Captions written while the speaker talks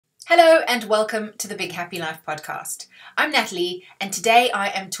and welcome to the Big Happy Life podcast. I'm Natalie, and today I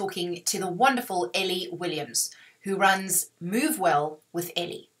am talking to the wonderful Ellie Williams, who runs Move Well with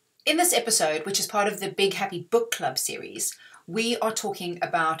Ellie. In this episode, which is part of the Big Happy Book Club series, we are talking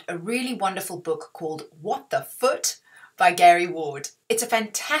about a really wonderful book called What the Foot by Gary Ward. It's a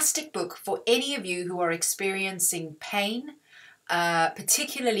fantastic book for any of you who are experiencing pain,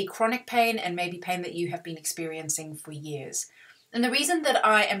 particularly chronic pain and maybe pain that you have been experiencing for years. And the reason that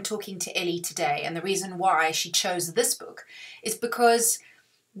I am talking to Ellie today and the reason why she chose this book is because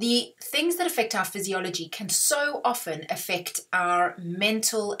the things that affect our physiology can so often affect our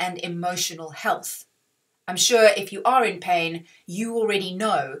mental and emotional health. I'm sure if you are in pain, you already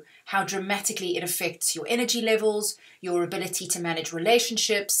know how dramatically it affects your energy levels, your ability to manage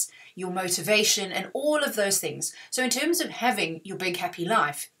relationships, your motivation, and all of those things. So in terms of having your big happy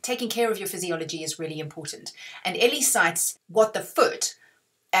life, taking care of your physiology is really important. And Ellie cites What the Foot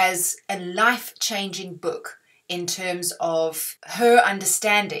as a life-changing book in terms of her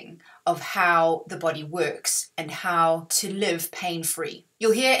understanding of how the body works and how to live pain-free.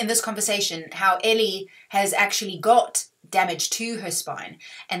 You'll hear in this conversation how Ellie has actually got damage to her spine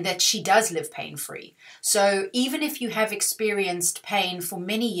and that she does live pain-free. So even if you have experienced pain for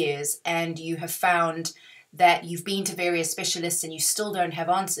many years and you have found that you've been to various specialists and you still don't have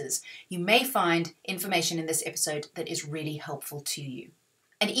answers, you may find information in this episode that is really helpful to you.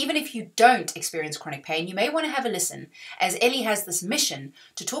 And even if you don't experience chronic pain, you may want to have a listen, as Ellie has this mission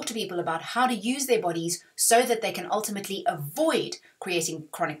to talk to people about how to use their bodies so that they can ultimately avoid creating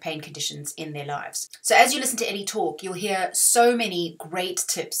chronic pain conditions in their lives. So as you listen to Ellie talk, you'll hear so many great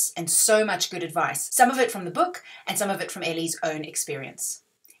tips and so much good advice, some of it from the book and some of it from Ellie's own experience.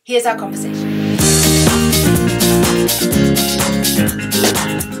 Here's our conversation.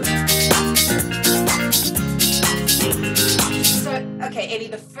 Okay, Ellie,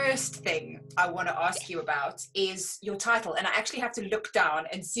 the first thing I want to ask you about is your title. And I actually have to look down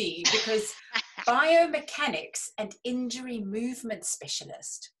and see because Biomechanics and Injury Movement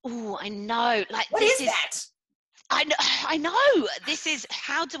Specialist. Oh, I know. What is that? I know. This is,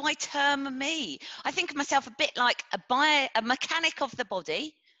 how do I term me? I think of myself a bit like a mechanic of the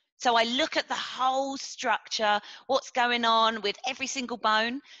body. So I look at the whole structure, what's going on with every single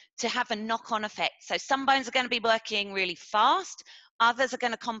bone to have a knock-on effect. So some bones are going to be working really fast. Others are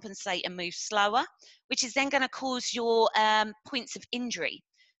going to compensate and move slower, which is then going to cause your points of injury.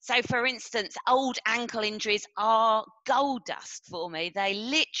 So for instance, old ankle injuries are gold dust for me. They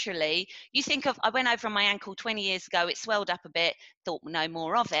literally, you think of, I went over on my ankle 20 years ago, it swelled up a bit, thought no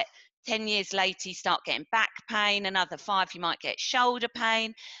more of it. 10 years later, you start getting back pain. Another 5, you might get shoulder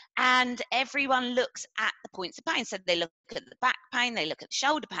pain. And everyone looks at the points of pain. So they look at the back pain, they look at the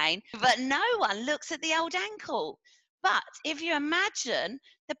shoulder pain, but no one looks at the old ankle. But if you imagine,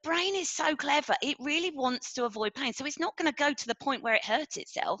 the brain is so clever, it really wants to avoid pain. So it's not going to go to the point where it hurts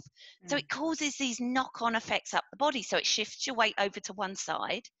itself. So it causes these knock-on effects up the body. So it shifts your weight over to one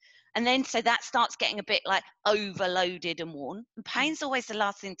side. And then so that starts getting a bit like overloaded and worn. And pain's always the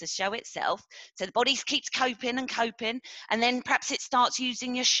last thing to show itself. So the body keeps coping and coping. And then perhaps it starts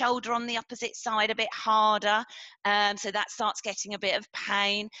using your shoulder on the opposite side a bit harder. So that starts getting a bit of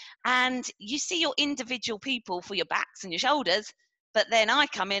pain. And you see your individual people for your backs and your shoulders. But then I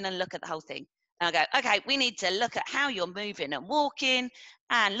come in and look at the whole thing. And I go, okay, we need to look at how you're moving and walking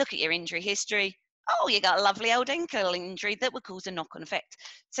and look at your injury history. Oh, you got a lovely old ankle injury that would cause a knock-on effect.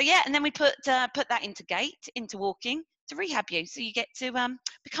 So yeah, and then we put that into gait, into walking, to rehab you, so you get to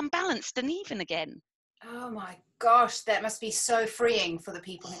become balanced and even again. Oh my gosh, that must be so freeing for the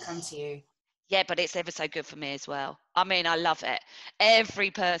people who come to you. Yeah, but it's ever so good for me as well. I mean, I love it.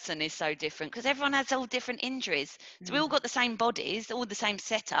 Every person is so different because everyone has all different injuries. So we all got the same bodies, all the same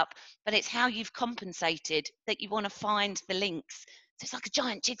setup, but it's how you've compensated that you want to find the links. So it's like a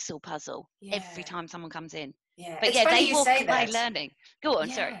giant jigsaw puzzle every time someone comes in. Yeah, But it's yeah, funny they you walk say away that. learning. Go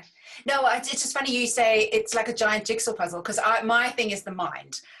on, sorry. No, it's just funny you say it's like a giant jigsaw puzzle because my thing is the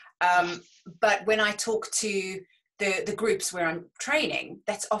mind. But when I talk to the groups where I'm training,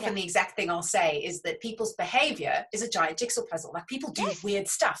 that's often the exact thing I'll say is that people's behavior is a giant jigsaw puzzle. Like people do weird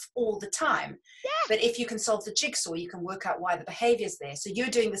stuff all the time. But if you can solve the jigsaw, you can work out why the behavior's there. So you're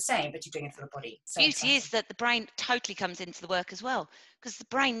doing the same, but you're doing it for the body. So beauty is that the brain totally comes into the work as well. Because the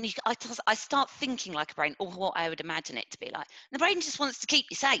brain, I start thinking like a brain, or what I would imagine it to be like. And the brain just wants to keep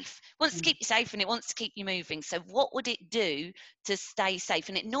you safe, and it wants to keep you moving. So what would it do to stay safe?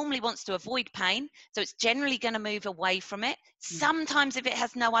 And it normally wants to avoid pain. So it's generally going to move away from it. Sometimes if it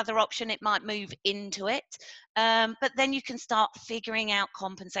has no other option, it might move into it. But then you can start figuring out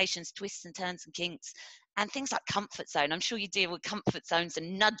compensations, twists and turns and kinks. And things like comfort zone, I'm sure you deal with comfort zones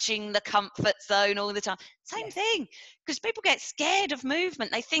and nudging the comfort zone all the time. Same Yes. thing, because people get scared of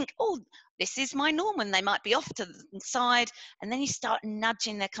movement. They think, oh, this is my norm, and they might be off to the side. And then you start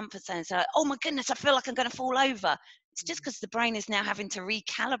nudging their comfort zone. So, oh my goodness, I feel like I'm going to fall over. It's just because the brain is now having to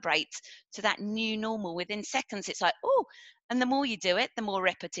recalibrate to that new normal within seconds. It's like, oh, and the more you do it, the more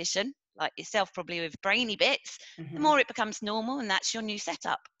repetition, like yourself probably with brainy bits, the Hmm. more it becomes normal, and that's your new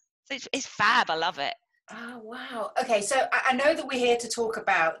setup. So it's fab. I love it. Oh, wow. Okay, so I know that we're here to talk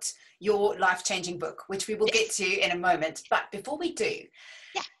about your life-changing book, which we will get Yes. to in a moment. But before we do,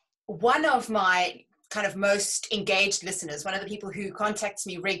 Yeah. one of my kind of most engaged listeners, one of the people who contacts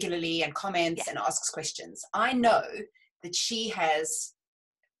me regularly and Yeah. comments and asks questions, I know that she has,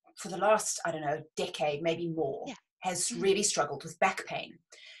 for the last, I don't know, decade, maybe more, Yeah. has Mm. really struggled with back pain.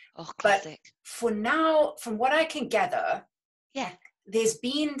 Oh, But classic. for now, from what I can gather, Yeah. like, there's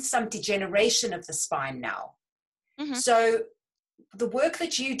been some degeneration of the spine now. Hmm. So the work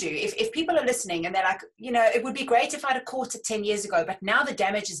that you do, if people are listening and they're like, it would be great if I'd have caught it 10 years ago, but now the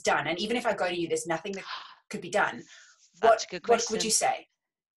damage is done. And even if I go to you, there's nothing that could be done. Such a good What would you question. say?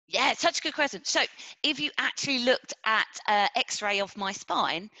 Yeah, such a good question. So, if you actually looked at X-ray of my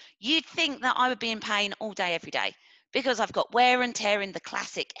spine, you'd think that I would be in pain all day, every day, because I've got wear and tear in the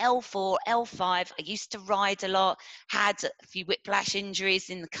classic L4, L5. I used to ride a lot, had a few whiplash injuries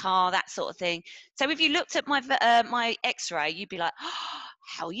in the car, that sort of thing. So, if you looked at my X-ray, you'd be like, oh,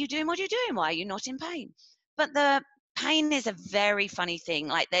 "How are you doing? What are you doing? Why are you not in pain?" But the pain is a very funny thing.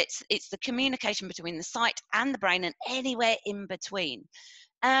 Like it's the communication between the sight and the brain, and anywhere in between.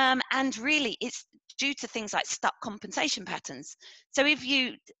 And really, it's due to things like stuck compensation patterns. So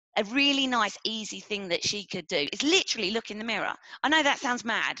a really nice, easy thing that she could do is literally look in the mirror. I know that sounds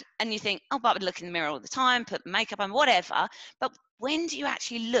mad, and you think, oh, but I would look in the mirror all the time, put makeup on, whatever. But when do you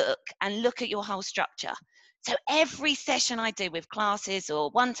actually look at your whole structure? So every session I do with classes or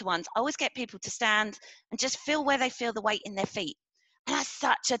one-to-ones, I always get people to stand and just feel where they feel the weight in their feet. And that's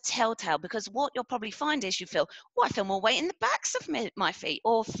such a telltale, because what you'll probably find is you feel, oh, I feel more weight in the backs of my feet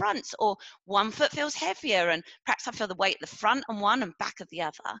or fronts, or one foot feels heavier, and perhaps I feel the weight at the front on one and back of the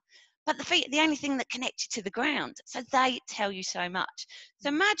other. But the feet are the only thing that connect you to the ground. So they tell you so much. So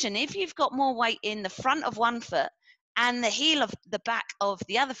imagine if you've got more weight in the front of one foot and the heel of the back of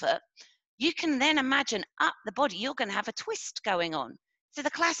the other foot, you can then imagine up the body, you're going to have a twist going on. So the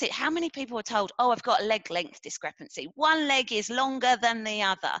classic, how many people are told, oh, I've got a leg length discrepancy. One leg is longer than the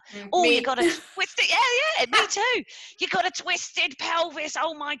other. Oh, you Me. got a twisted, yeah, me too. You got a twisted pelvis.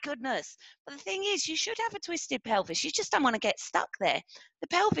 Oh my goodness. But the thing is, you should have a twisted pelvis. You just don't want to get stuck there. The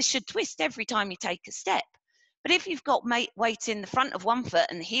pelvis should twist every time you take a step. But if you've got weight in the front of one foot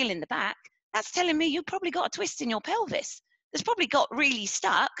and the heel in the back, that's telling me you've probably got a twist in your pelvis. It's probably got really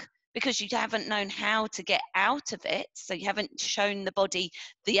stuck because you haven't known how to get out of it. So you haven't shown the body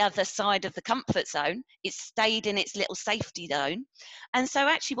the other side of the comfort zone. It's stayed in its little safety zone. And so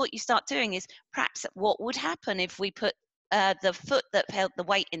actually what you start doing is, perhaps what would happen if we put the foot that held the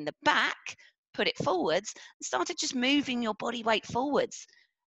weight in the back, put it forwards, and started just moving your body weight forwards.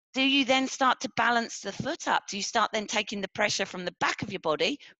 Do you then start to balance the foot up? Do you start then taking the pressure from the back of your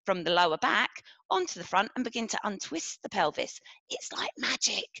body, from the lower back, onto the front, and begin to untwist the pelvis? It's like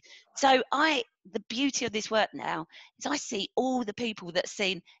magic. So the beauty of this work now is I see all the people that have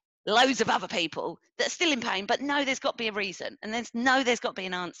seen loads of other people that are still in pain, but no, there's got to be a reason, and there's got to be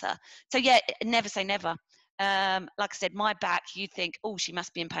an answer. So yeah, never say never. Like I said, my back, you'd think, oh, she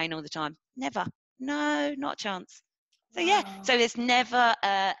must be in pain all the time. Never. No, not a chance. So yeah, Wow. so there's never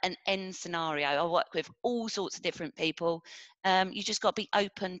an end scenario. I work with all sorts of different people. You just got to be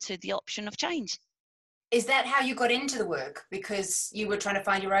open to the option of change. Is that how you got into the work? Because you were trying to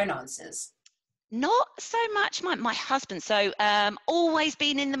find your own answers? Not so much my husband. So always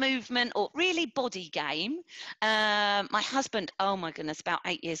been in the movement or really body game. My husband, oh my goodness, about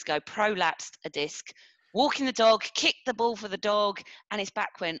 8 years ago, prolapsed a disc. Walking the dog, kicked the ball for the dog, and his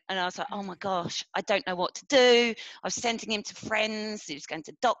back went. And I was like, oh my gosh, I don't know what to do. I was sending him to friends. He was going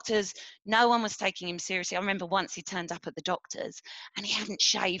to doctors. No one was taking him seriously. I remember once he turned up at the doctor's and he hadn't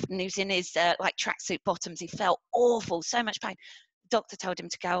shaved and he was in his like tracksuit bottoms. He felt awful, so much pain. Doctor told him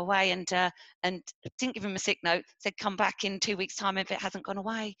to go away and didn't give him a sick note, said come back in 2 weeks' time if it hasn't gone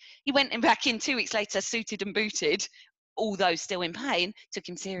away. He went in back in 2 weeks later, suited and booted, although still in pain, took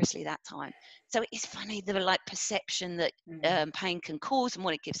him seriously that time. So it's funny, the like perception that pain can cause and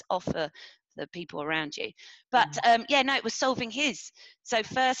what it gives off for the people around you. But yeah, no, it was solving his. So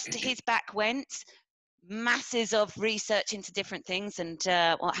first his back went, masses of research into different things and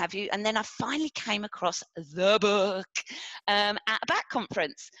what have you. And then I finally came across the book at a back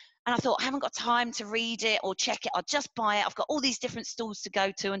conference. And I thought, I haven't got time to read it or check it. I'll just buy it. I've got all these different stalls to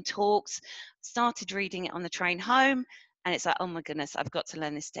go to and talks. Started reading it on the train home. And it's like, oh my goodness, I've got to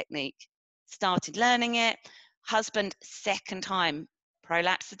learn this technique. Started learning it. Husband, second time,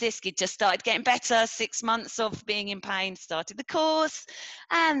 prolapsed the disc. He just started getting better. 6 months of being in pain, started the course,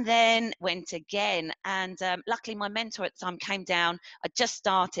 and then went again. And luckily, my mentor at the time came down. I just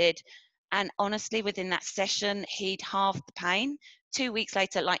started. And honestly, within that session, he'd halved the pain. 2 weeks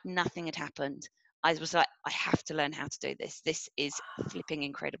later, like nothing had happened. I was like, I have to learn how to do this. This is flipping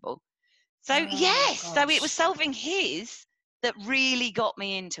incredible. So Oh yes, so it was gosh. solving his that really got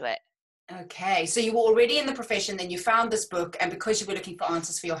me into it. Okay, so you were already in the profession, then you found this book, and because you were looking for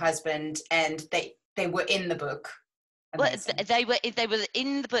answers for your husband, and they were in the book. Well, Amazing. they were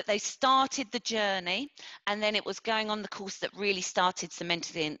in the book. They started the journey, and then it was going on the course that really started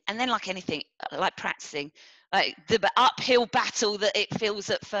cemented in. And then, like anything, like practicing, like the uphill battle that it feels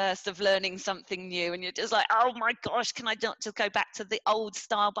at first of learning something new, and you're just like, oh my gosh, can I not just go back to the old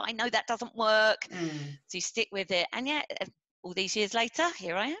style? But I know that doesn't work. Mm. So you stick with it, and yeah, all these years later,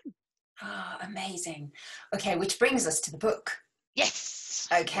 here I am. Oh, amazing. Okay, which brings us to the book. Yes.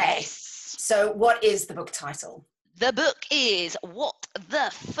 Okay, Yes. so what is the book title? The book is What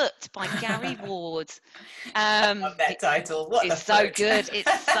the Foot by Gary Ward. I love that title. What the It's so foot? good.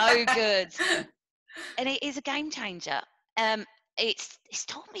 It's so good. And it is a game changer. It's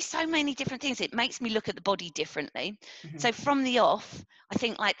taught me so many different things. It makes me look at the body differently. Mhm. So from the off, I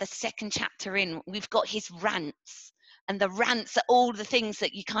think like the second chapter in, we've got his rants. And the rants are all the things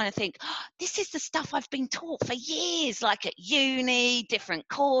that you kind of think, oh, this is the stuff I've been taught for years, like at uni, different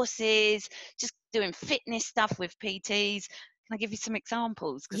courses, just doing fitness stuff with PTs. Can I give you some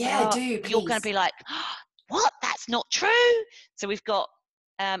examples? Because Yeah, do you're going to please. be like, oh, what? That's not true. So we've got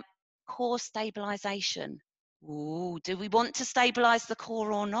um, core stabilization. Ooh, do we want to stabilize the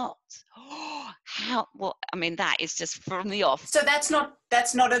core or not? How? What? I mean, that is just from the off. So that's not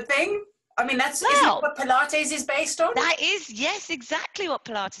a thing. I mean, that's isn't that Well, what Pilates is based on? that is, yes, exactly what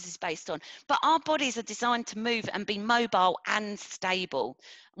Pilates is based on. But our bodies are designed to move and be mobile and stable.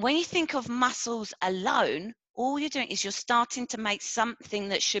 When you think of muscles alone, all you're doing is you're starting to make something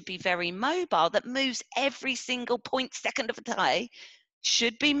that should be very mobile, that moves every single point second of a day,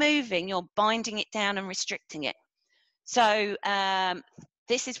 should be moving. You're binding it down and restricting it. So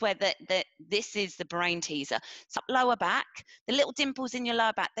this is where this is the brain teaser. So lower back, the little dimples in your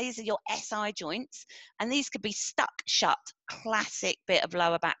lower back, these are your SI joints, and these could be stuck shut. Classic bit of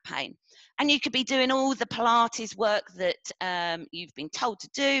lower back pain. And you could be doing all the Pilates work that you've been told to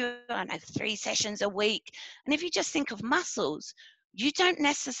do. I know 3 sessions a week. And if you just think of muscles, you don't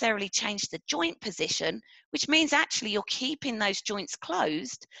necessarily change the joint position, which means actually you're keeping those joints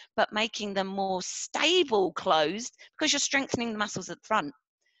closed, but making them more stable closed because you're strengthening the muscles at the front.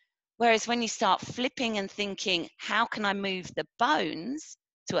 Whereas when you start flipping and thinking, how can I move the bones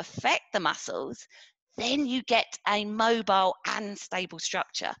to affect the muscles, then you get a mobile and stable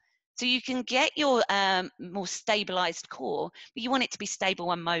structure. So you can get your more stabilized core, but you want it to be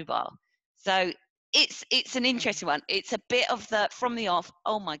stable and mobile. So it's an interesting one. It's a bit of the from the off.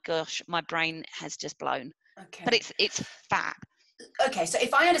 Oh my gosh, my brain has just blown. But Okay. it's fab. Okay, so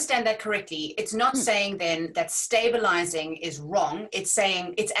if I understand that correctly, it's not Mm, saying then that stabilizing is wrong. It's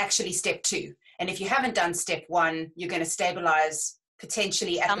saying it's actually step 2. And if you haven't done step 1, you're going to stabilize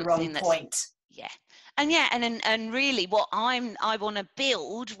potentially at the wrong something that's point. yeah. And really what I want to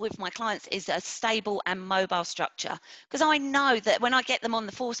build with my clients is a stable and mobile structure, because I know that when I get them on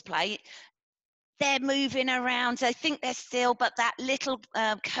the force plate, they're moving around. They think they're still, but that little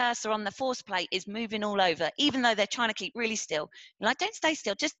cursor on the force plate is moving all over, even though they're trying to keep really still. You're like, don't stay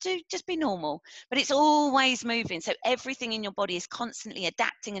still, just be normal. But it's always moving. So everything in your body is constantly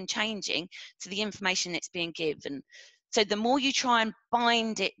adapting and changing to the information it's being given. So the more you try and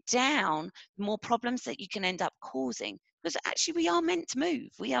bind it down, the more problems that you can end up causing. Because actually we are meant to move.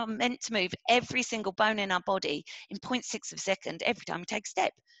 We are meant to move every single bone in our body in 0.6 of a second every time we take a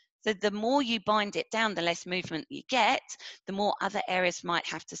step. So the more you bind it down, the less movement you get, the more other areas might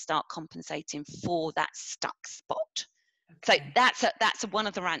have to start compensating for that stuck spot. So Okay. that's one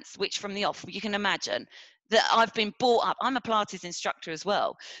of the rants, which from the off, you can imagine that I've been brought up. I'm a Pilates instructor as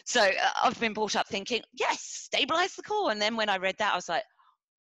well. So I've been brought up thinking, yes, stabilize the core. And then when I read that, I was like,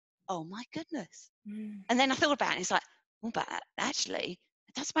 oh my goodness. Mm. And then I thought about it, and it's like, oh, but actually,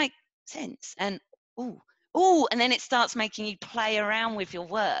 it does make sense. And and then it starts making you play around with your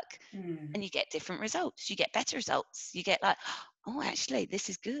work, Mm. and you get different results. You get better results. You get like, oh, actually, this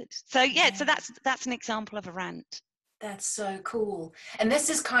is good. So yeah, so Yeah, that's an example of a rant. that's so cool. And this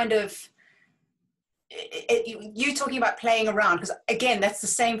is kind of you talking about playing around, because again, that's the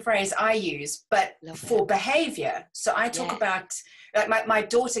same phrase I use, but Love for it. behavior. So I talk Yeah. about, like my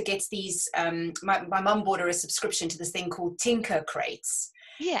daughter gets these, my mum bought her a subscription to this thing called Tinker Crates.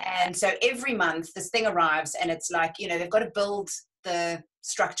 Yeah. And so every month this thing arrives, and it's like, they've got to build the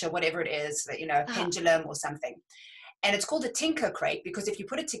structure, whatever it is, pendulum or something. And it's called a tinker crate because if you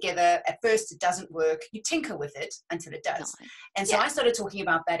put it together, at first it doesn't work. You tinker with it until it does. Nice. And so I started talking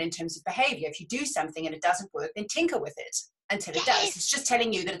about that in terms of behavior. If you do something and it doesn't work, then tinker with it until it does. It's just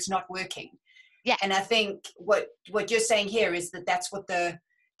telling you that it's not working. Yeah. And I think what you're saying here is that's what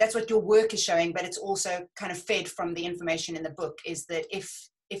your work is showing, but it's also kind of fed from the information in the book, is that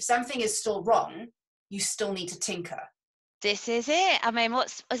if something is still wrong, you still need to tinker. This is it. I mean,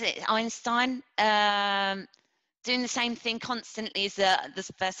 was it Einstein? Doing the same thing constantly is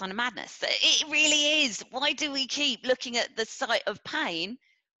the first sign of madness. It really is. Why do we keep looking at the site of pain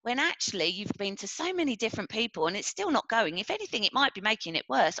when actually you've been to so many different people and it's still not going? If anything, it might be making it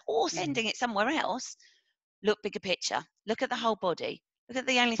worse or sending it somewhere else. Look bigger picture. Look at the whole body. Look at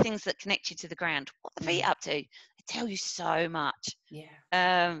the only things that connect you to the ground. What are the feet up to? They tell you so much.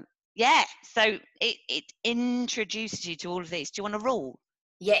 Yeah. So it introduces you to all of these. Do you want a rule?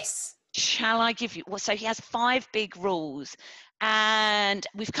 Yes. Shall I give you? Well, so he has 5 big rules, and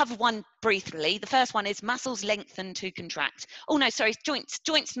we've covered one briefly. The first one is muscles lengthen to contract. Oh no, sorry, joints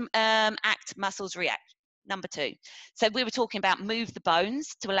act, muscles react. Number 2. So we were talking about move the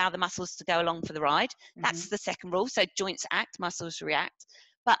bones to allow the muscles to go along for the ride. That's the second rule. So joints act, muscles react.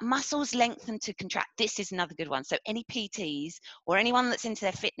 But muscles lengthen to contract. This is another good one. So any PTs or anyone that's into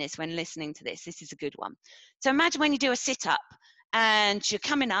their fitness when listening to this is a good one. So imagine when you do a sit-up and you're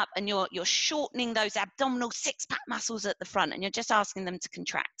coming up and you're shortening those abdominal 6-pack muscles at the front and you're just asking them to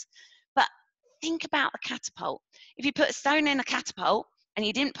contract. But think about a catapult. If you put a stone in a catapult and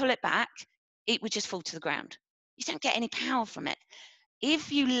you didn't pull it back, it would just fall to the ground. You don't get any power from it.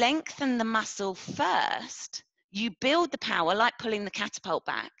 If you lengthen the muscle first, you build the power like pulling the catapult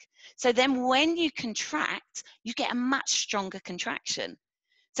back. So then when you contract, you get a much stronger contraction.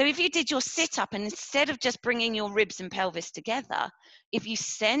 So if you did your sit-up and instead of just bringing your ribs and pelvis together, if you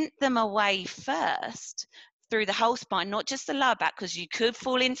sent them away first through the whole spine, not just the lower back, because you could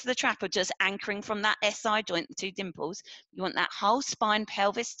fall into the trap of just anchoring from that SI joint, the 2 dimples. You want that whole spine,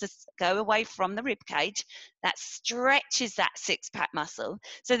 pelvis to go away from the rib cage. That stretches that 6-pack muscle.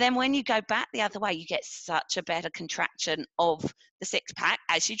 So then when you go back the other way, you get such a better contraction of the 6-pack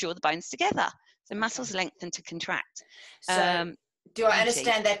as you draw the bones together. So muscles lengthen to contract. So do I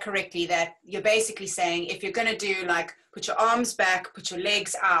understand that correctly, that you're basically saying if you're going to do like put your arms back, put your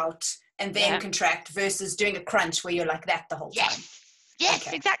legs out, and then contract versus doing a crunch where you're like that the whole time?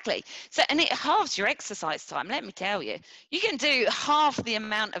 Yes, exactly. So, and it halves your exercise time, let me tell you. You can do half the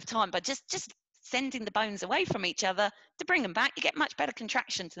amount of time by just sending the bones away from each other to bring them back. You get much better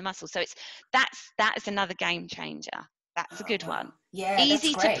contraction to the muscle. So that is another game changer. That's a good one. Yeah,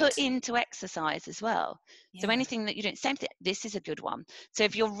 easy that's great. to put into exercise as well. So anything that you do, same thing. This is a good one. So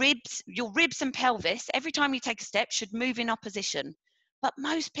if your ribs and pelvis, every time you take a step, should move in opposition. But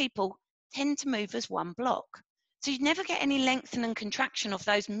most people tend to move as one block. So you never get any lengthening and contraction of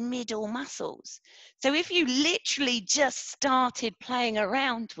those middle muscles. So if you literally just started playing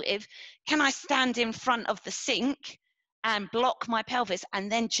around with, can I stand in front of the sink and block my pelvis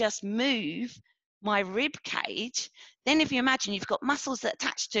and then just move my rib cage, then if you imagine you've got muscles that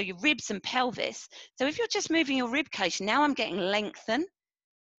attach to your ribs and pelvis. So if you're just moving your rib cage, now I'm getting lengthen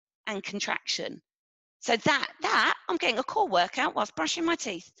and contraction. So that I'm getting a core workout whilst brushing my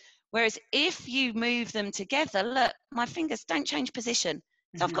teeth. Whereas if you move them together, look, my fingers don't change position.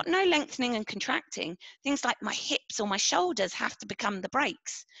 So I've got no lengthening and contracting. Things like my hips or my shoulders have to become the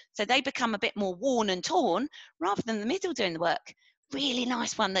brakes. So they become a bit more worn and torn rather than the middle doing the work. Really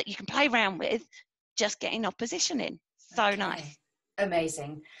nice one that you can play around with, just getting opposition in. So nice.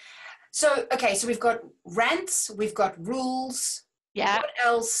 Amazing. So, okay, so we've got rants, we've got rules. Yeah.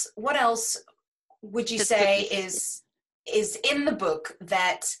 What else would you say is in the book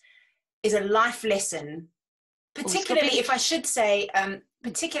that is a life lesson, particularly, if I should say,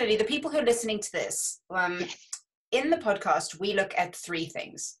 particularly the people who are listening to this? In the podcast, we look at 3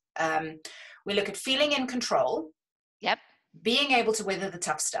 things. We look at feeling in control. Yep. Being able to weather the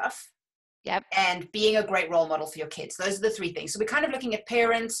tough stuff. Yep. And being a great role model for your kids. Those are the 3 things. So we're kind of looking at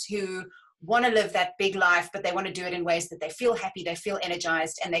parents who want to live that big life, but they want to do it in ways that they feel happy, they feel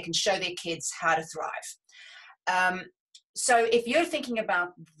energized, and they can show their kids how to thrive. So if you're thinking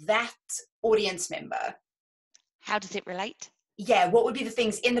about that audience member, how does it relate? Yeah, what would be the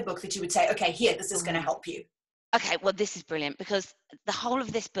things in the book that you would say, okay, here, this is going to help you? Okay, well, this is brilliant because the whole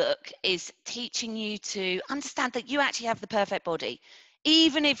of this book is teaching you to understand that you actually have the perfect body.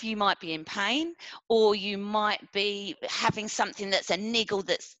 Even if you might be in pain or you might be having something that's a niggle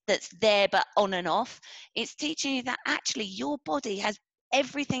that's there but on and off, it's teaching you that actually your body has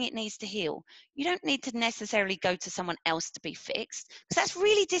everything it needs to heal. You don't need to necessarily go to someone else to be fixed because that's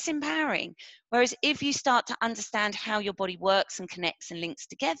really disempowering. Whereas if you start to understand how your body works and connects and links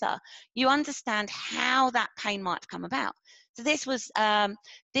together, you understand how that pain might have come about. So this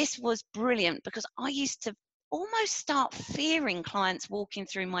was brilliant because I used to almost start fearing clients walking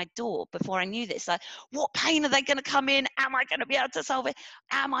through my door before I knew this. Like, what pain are they going to come in? Am I going to be able to solve it?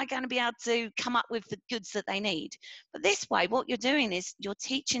 Am I going to be able to come up with the goods that they need? But this way, what you're doing is you're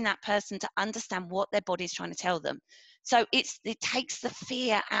teaching that person to understand what their body is trying to tell them. So it takes the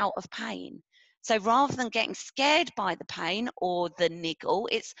fear out of pain. So rather than getting scared by the pain or the niggle,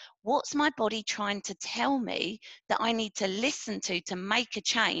 it's what's my body trying to tell me that I need to listen to make a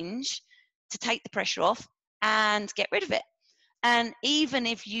change to take the pressure off and get rid of it. And even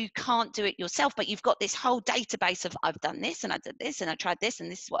if you can't do it yourself, but you've got this whole database of I've done this and I did this and I tried this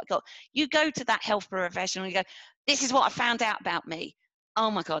and this is what I got, you go to that health professional and you go, this is what I found out about me. Oh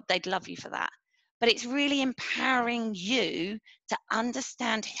my God, they'd love you for that. But it's really empowering you to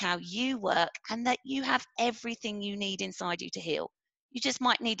understand how you work and that you have everything you need inside you to heal. You just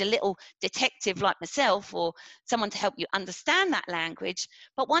might need a little detective like myself or someone to help you understand that language.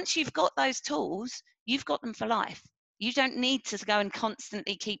 But once you've got those tools, you've got them for life. You don't need to go and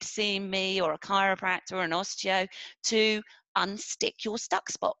constantly keep seeing me or a chiropractor or an osteo to unstick your stuck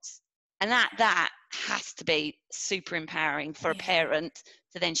spots. And that has to be super empowering for a Yeah. parent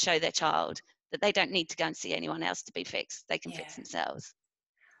to then show their child that they don't need to go and see anyone else to be fixed. They can Yeah. fix themselves.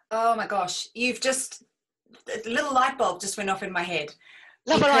 Oh my gosh, a little light bulb just went off in my head,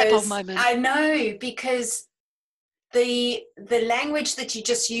 Love a light bulb because moment. I know, because the language that you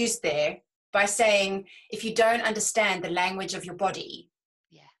just used there, by saying if you don't understand the language of your body,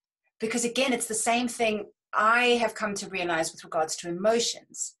 Yeah. because again, it's the same thing I have come to realize with regards to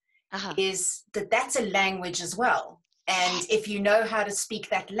emotions, Uh-huh. is that that's a language as well. And Yes. if you know how to speak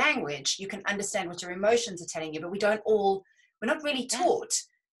that language, you can understand what your emotions are telling you. But we're not really Yeah. taught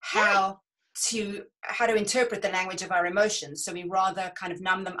Yeah. how to interpret the language of our emotions. So we rather kind of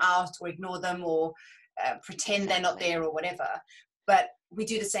numb them out or ignore them, or pretend they're not Exactly. there or whatever. But we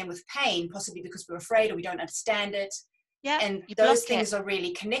do the same with pain, possibly because we're afraid or we don't understand it. Yeah. And You those block it. things are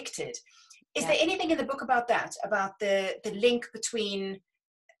really connected. Is Yeah. there anything in the book about that, about the link between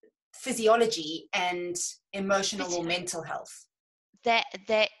physiology and emotional or Physio- mental health?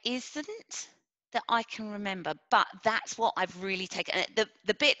 there isn't that I can remember, but that's what I've really taken.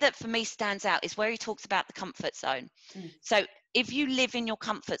 The bit that for me stands out is where he talks about the comfort zone. Mm. So if you live in your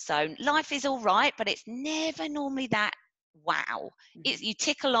comfort zone, life is all right, but it's never normally that wow. Mm-hmm. You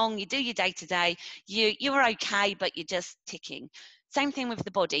tick along, you do your day to day, you're okay, but you're just ticking. Same thing with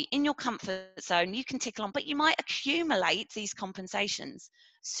the body. In your comfort zone, you can tick along, but you might accumulate these compensations.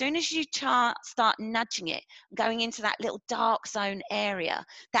 As soon as you start nudging it, going into that little dark zone area,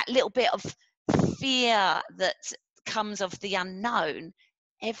 that little bit of fear that comes of the unknown,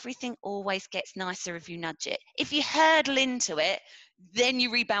 everything always gets nicer if you nudge it. If you hurdle into it, then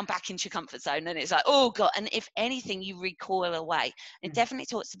you rebound back into your comfort zone and it's like, oh God. And if anything, you recoil away. It Mm. definitely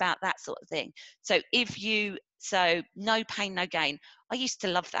talks about that sort of thing. So no pain, no gain. I used to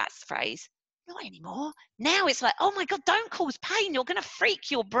love that phrase. Not anymore. Now it's like, oh my God, don't cause pain. You're going to freak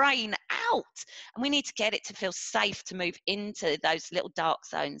your brain out. And we need to get it to feel safe to move into those little dark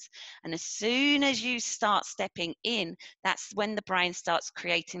zones. And as soon as you start stepping in, that's when the brain starts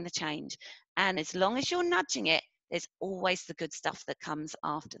creating the change. And as long as you're nudging it, there's always the good stuff that comes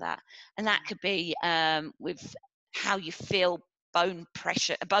after that. And that could be with how you feel bone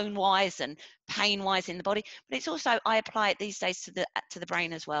pressure, bone wise and pain wise in the body. But it's also, I apply it these days to the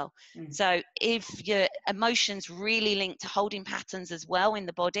brain as well. Mm. So if your emotions really link to holding patterns as well in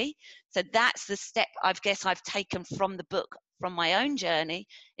the body, so that's the step I guess I've taken from the book, from my own journey,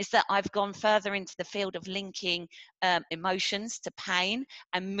 is that I've gone further into the field of linking emotions to pain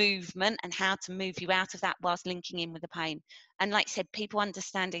and movement and how to move you out of that whilst linking in with the pain. And like I said, people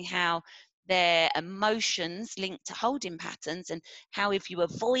understanding how their emotions link to holding patterns and how if you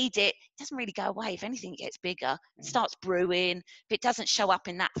avoid it, it doesn't really go away. If anything, it gets bigger, it Mm. starts brewing. If it doesn't show up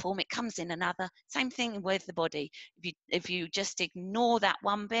in that form, it comes in another. Same thing with the body. If you just ignore that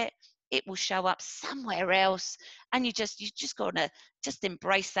one bit, it will show up somewhere else, and you just gotta just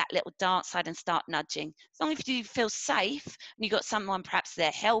embrace that little dark side and start nudging. As long as you feel safe and you got someone perhaps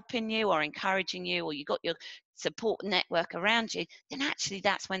there helping you or encouraging you, or you got your support network around you, then actually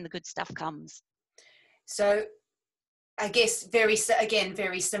that's when the good stuff comes. So I guess again,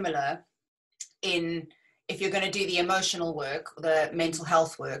 very similar in if you're going to do the emotional work, the mental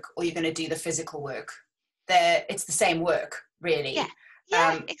health work, or you're going to do the physical work. It's the same work, Yeah, really. yeah,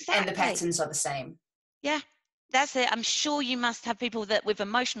 And the exactly. patterns are the same. Yeah, that's it. I'm sure you must have people that with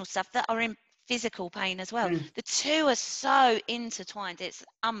emotional stuff that are in physical pain as well. Mm. The two are so intertwined. It's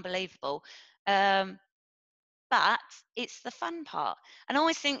unbelievable. Um, but it's the fun part. And I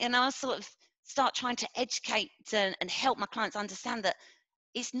always think, and I sort of start trying to educate and help my clients understand that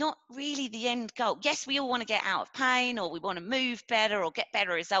it's not really the end goal. Yes, we all want to get out of pain, or we want to move better or get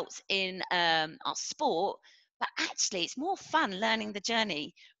better results in our sport, but actually it's more fun learning the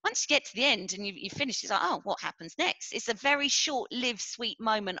journey. Once you get to the end and you finish, it's like, oh, what happens next? It's a very short-lived sweet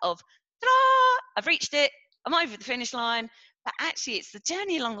moment of, ta-da, I've reached it, I'm over the finish line. But actually it's the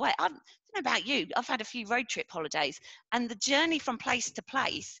journey along the way. I don't know about you, I've had a few road trip holidays, and the journey from place to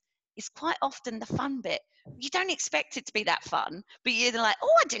place is quite often the fun bit. You don't expect it to be that fun, but you're like,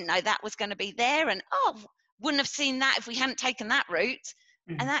 oh, I didn't know that was going to be there, and oh, wouldn't have seen that if we hadn't taken that route.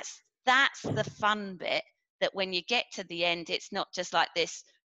 And Mm. that's the fun bit, that when you get to the end, it's not just like this,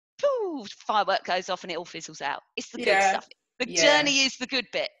 poof, firework goes off and it all fizzles out. It's the good Yeah, stuff. The yeah, journey is the good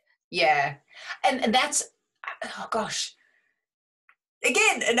bit. yeah. And that's, oh gosh,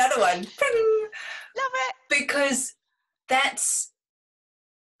 again, another one. Love it. Because that's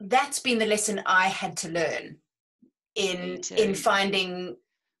been the lesson I had to learn Me in too. finding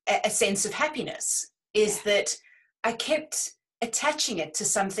a sense of happiness, is Yeah. that I kept attaching it to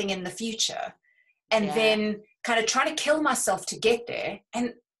something in the future, and Yeah. then kind of trying to kill myself to get there.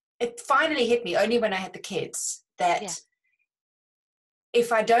 And it finally hit me only when I had the kids Yeah. that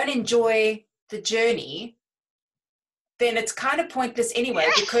if I don't enjoy the journey, then it's kind of pointless anyway,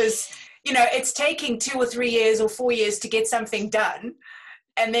 Yeah. because it's taking 2 or 3 years or 4 years to get something done.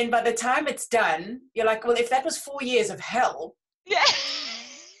 And then by the time it's done, you're like, well, if that was 4 years of hell, Yeah.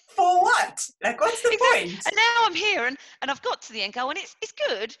 for what? Like, what's the Exactly. point? And now I'm here, and I've got to the end goal, and it's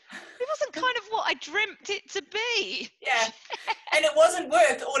good. It wasn't kind of what I dreamt it to be. Yeah. And it wasn't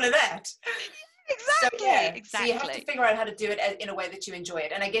worth all of that. So Exactly. yeah, so you have to Exactly. figure out how to do it in a way that you enjoy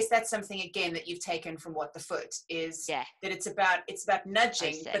it. And I guess that's something again that you've taken from What the Foot, is Yeah. that it's about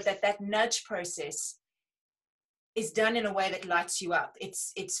nudging, but Process. that nudge process is done in a way that lights you up.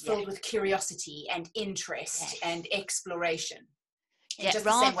 It's Yeah. filled with curiosity and interest Yes. and exploration in Yeah. just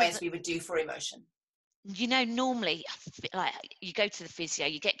the same Rather way as than, we would do for emotion. normally, like, you go to the physio,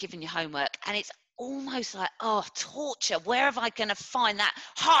 you get given your homework, and it's almost like, oh, torture. Where am I going to find that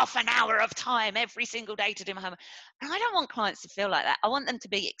half an hour of time every single day to do my homework? And I don't want clients to feel like that. I want them to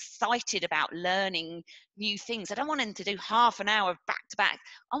be excited about learning new things. I don't want them to do half an hour back to back.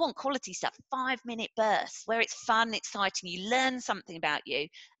 I want quality stuff, 5-minute bursts where it's fun, exciting. You learn something about you,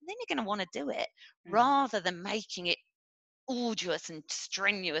 and then you're going to want to do it, Mm. rather than making it arduous and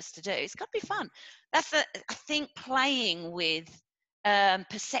strenuous to do. It's got to be fun. I think playing with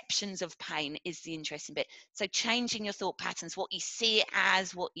perceptions of pain is the interesting bit. So changing your thought patterns, what you see it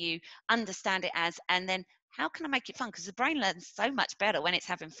as, what you understand it as, and then how can I make it fun? Because the brain learns so much better when it's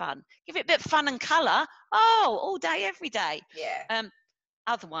having fun. Give it a bit of fun and colour. Oh, all day, every day. Yeah.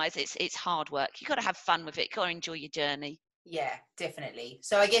 Otherwise, it's hard work. You've got to have fun with it. You've got to enjoy your journey. Yeah, definitely.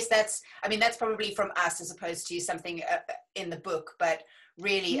 So I guess that's probably from us as opposed to something in the book, but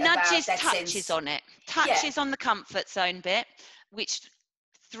really about Nudges, that touches sense. on it, Yeah, touches on the comfort zone bit, which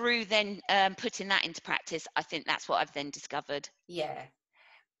through then putting that into practice, I think that's what I've then discovered. yeah.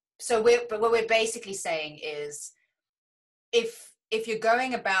 So what we're basically saying is, if you're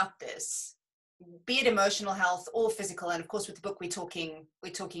going about this, be it emotional health or physical, and of course with the book we're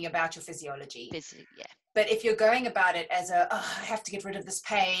talking about your physiology. Busy, yeah. But if you're going about it as I have to get rid of this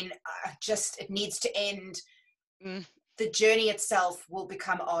pain, it needs to end, Mm. the journey itself will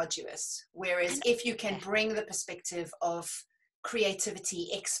become arduous. Whereas And if you can yeah, bring the perspective of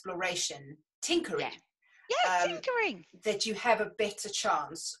creativity, exploration, yeah, tinkering, yeah, tinkering. that you have a better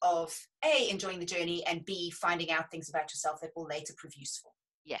chance of A, enjoying the journey, and B, finding out things about yourself that will later prove useful.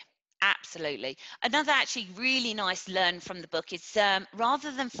 Yeah, absolutely. Another actually really nice learn from the book is,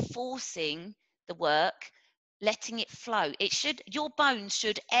 rather than forcing the work, letting it flow. Your bones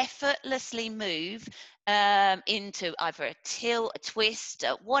should effortlessly move into either a tilt, a twist,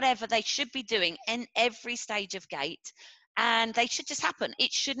 whatever they should be doing in every stage of gait. And they should just happen.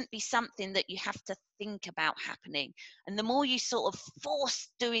 It shouldn't be something that you have to think about happening. And the more you sort of force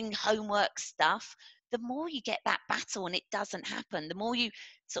doing homework stuff, the more you get that battle and it doesn't happen. The more you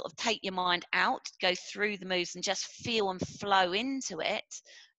sort of take your mind out, go through the moves and just feel and flow into it,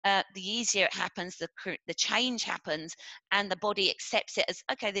 the easier it happens, the change happens, and the body accepts it as,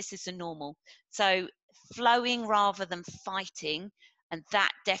 okay, this is the normal. So flowing rather than fighting. And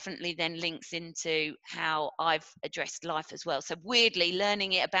that definitely then links into how I've addressed life as well. So weirdly,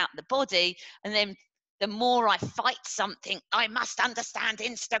 learning it about the body, and then the more I fight something, I must understand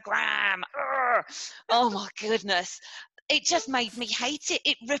Instagram. Urgh. Oh my goodness. It just made me hate it.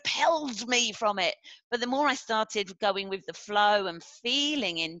 It repelled me from it. But the more I started going with the flow and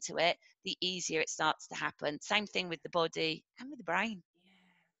feeling into it, the easier it starts to happen. Same thing with the body and with the brain.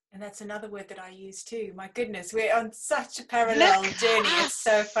 And that's another word that I use too. My goodness, we're on such a parallel Look journey. at It's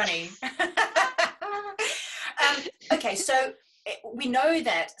so us. funny. Okay, so we know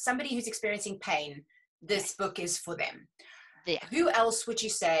that somebody who's experiencing pain, this Yes. book is for them. Yeah. Who else would you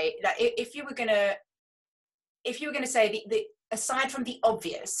say that if you were gonna say the aside from the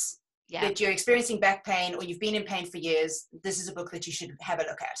obvious Yeah. that you're experiencing back pain or you've been in pain for years, this is a book that you should have a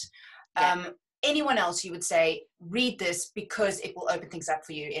look at. Yeah. Anyone else you would say read this because it will open things up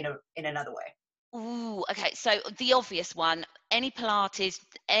for you in another way? Ooh, okay. So the obvious one, any Pilates,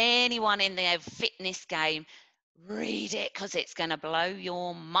 anyone in their fitness game, read it because it's going to blow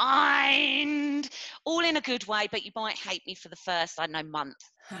your mind. All in a good way, but you might hate me for the first, I don't know, month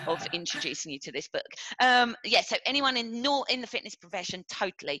of introducing you to this book. Yeah, so anyone in the fitness profession,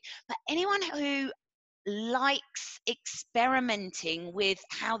 totally. But anyone who likes experimenting with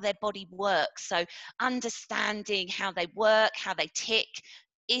how their body works, so understanding how they work, how they tick,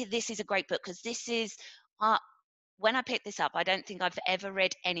 this is a great book because this is when I picked this up, I don't think I've ever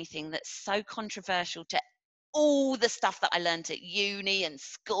read anything that's so controversial to all the stuff that I learned at uni and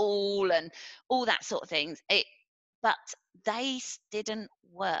school and all that sort of things. But didn't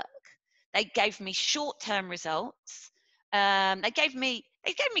work. They gave me short-term results. They gave me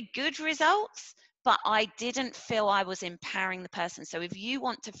good results, but I didn't feel I was empowering the person. So if you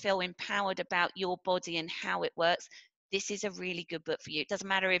want to feel empowered about your body and how it works, this is a really good book for you. It doesn't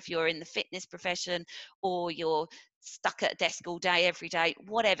matter if you're in the fitness profession or you're stuck at a desk all day, every day,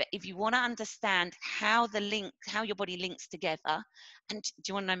 whatever. If you want to understand how your body links together, and do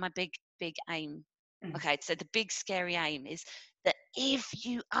you want to know my big aim? Mm. Okay, so the big scary aim is that if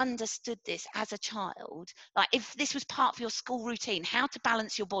you understood this as a child, like if this was part of your school routine, how to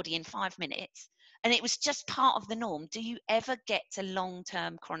balance your body in 5 minutes, and it was just part of the norm, do you ever get to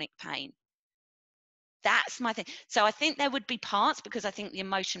long-term chronic pain? That's my thing. So I think there would be parts because I think the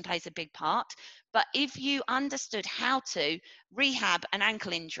emotion plays a big part. But if you understood how to rehab an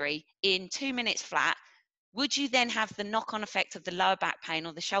ankle injury in 2 minutes flat, would you then have the knock-on effect of the lower back pain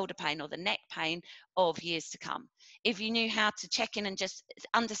or the shoulder pain or the neck pain of years to come? If you knew how to check in and just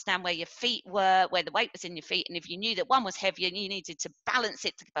understand where your feet were, where the weight was in your feet, and if you knew that one was heavier and you needed to balance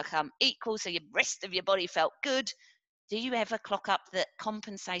it to become equal so your rest of your body felt good, do you ever clock up the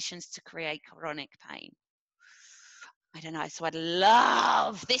compensations to create chronic pain? I don't know. So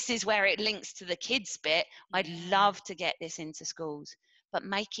this is where it links to the kids bit. I'd love to get this into schools, but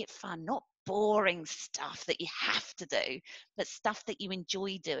make it fun, not boring stuff that you have to do, but stuff that you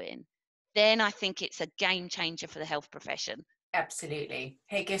enjoy doing. Then I think it's a game changer for the health profession. Absolutely.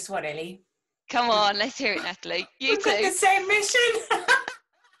 Hey, guess what, Ellie? Come on, let's hear it, Natalie. You We've got the too. same mission.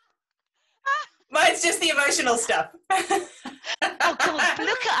 Mine's just the emotional stuff. Oh God,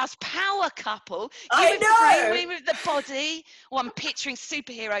 look at us, power couple. You I with the brain, know. we with the body. Oh, I'm picturing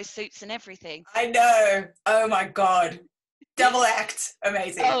superhero suits and everything. I know. Oh my God. Double act.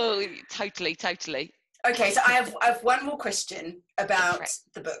 Amazing. Oh, totally, totally. Okay, so I have one more question Go for about it.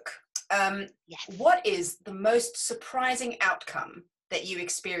 the book. Yes. What is the most surprising outcome that you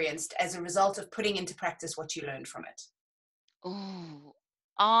experienced as a result of putting into practice what you learned from it? Oh,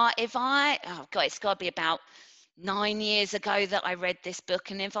 oh God, it's got to be about 9 years ago that I read this book.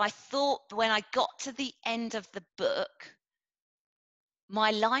 And if I thought when I got to the end of the book,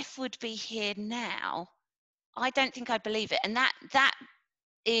 my life would be here now, I don't think I'd believe it. And that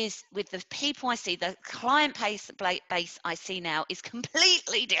is with the people I see, the client base I see now is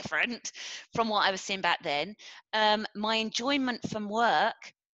completely different from what I was seeing back then. My enjoyment from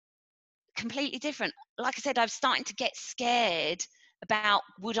work, completely different. Like I said, I was starting to get scared about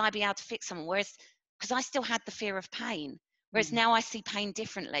would I be able to fix someone, whereas because I still had the fear of pain, whereas now I see pain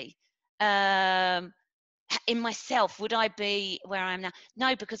differently. Um, in myself, would I be where I am now?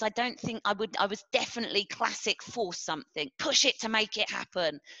 No, because I don't think I would. I was definitely classic force something, push it to make it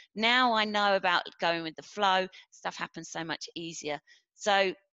happen. Now I know about going with the flow. Stuff happens so much easier.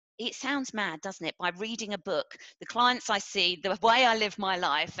 So it sounds mad, doesn't it? By reading a book, the clients I see, the way I live my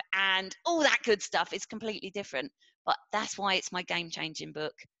life, and all that good stuff is completely different. But that's why it's my game-changing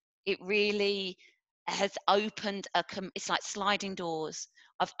book. It really has opened it's like sliding doors.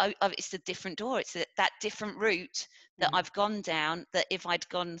 It's a different door. It's that different route that Mm. I've gone down. That if I'd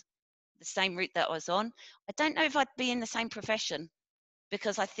gone the same route that I was on, I don't know if I'd be in the same profession,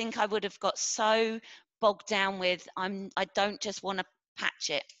 because I think I would have got so bogged down with, I don't just want to patch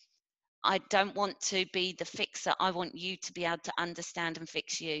it. I don't want to be the fixer. I want you to be able to understand and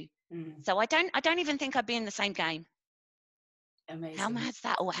fix you. So I don't even think I'd be in the same game. Amazing. How mad's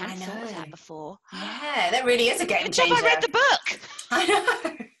that? Or I hadn't thought of that before. Yeah, that really is a game changer. Good job I read the book. I know.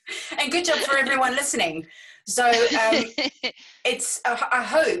 And good job for everyone listening. So I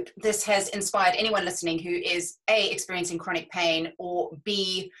hope this has inspired anyone listening who is A, experiencing chronic pain, or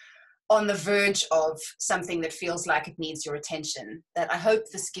B, on the verge of something that feels like it needs your attention, that I hope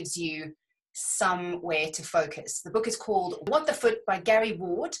this gives you somewhere to focus. The book is called What the Foot by Gary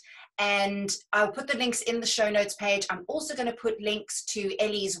Ward, and I'll put the links in the show notes page. I'm also going to put links to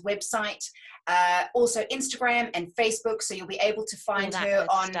Ellie's website, also Instagram and Facebook, so you'll be able to find her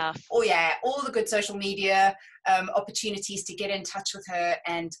on all the good social media opportunities to get in touch with her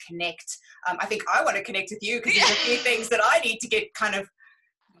and connect. I think I want to connect with you because there's a few things that I need to get kind of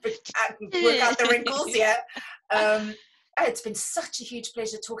work out the wrinkles. It's been such a huge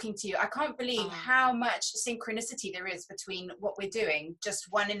pleasure talking to you. I can't believe how much synchronicity there is between what we're doing,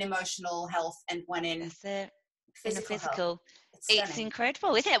 just one in emotional health and one in physical. It's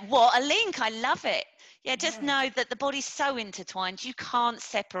incredible, isn't it? What a link. I love it. Yeah, just know that the body's so intertwined. You can't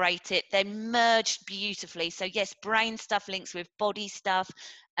separate it. They're merged beautifully. So yes, brain stuff links with body stuff,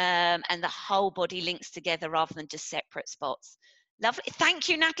 and the whole body links together rather than just separate spots. Lovely. Thank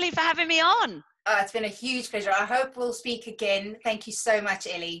you, Natalie, for having me on. It's been a huge pleasure. I hope we'll speak again. Thank you so much,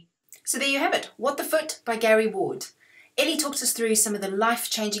 Ellie. So there you have it. What the Foot by Gary Ward. Ellie talks us through some of the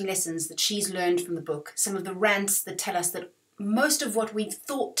life-changing lessons that she's learned from the book, some of the rants that tell us that most of what we've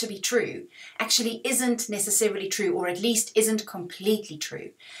thought to be true actually isn't necessarily true, or at least isn't completely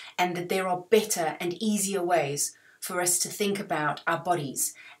true, and that there are better and easier ways for us to think about our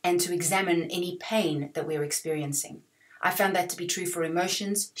bodies and to examine any pain that we're experiencing. I found that to be true for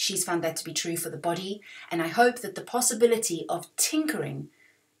emotions. She's found that to be true for the body. And I hope that the possibility of tinkering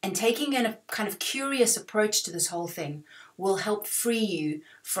and taking a kind of curious approach to this whole thing will help free you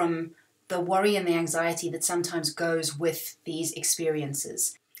from the worry and the anxiety that sometimes goes with these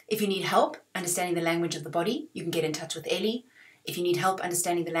experiences. If you need help understanding the language of the body, you can get in touch with Ellie. If you need help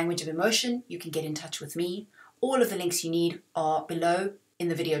understanding the language of emotion, you can get in touch with me. All of the links you need are below in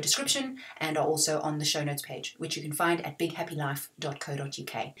the video description and are also on the show notes page, which you can find at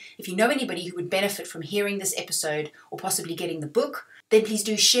bighappylife.co.uk. If you know anybody who would benefit from hearing this episode or possibly getting the book, then please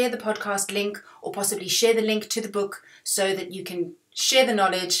do share the podcast link or possibly share the link to the book so that you can share the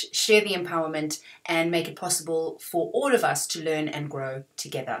knowledge, share the empowerment, and make it possible for all of us to learn and grow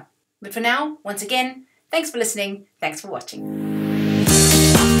together. But for now, once again, thanks for listening. Thanks for watching.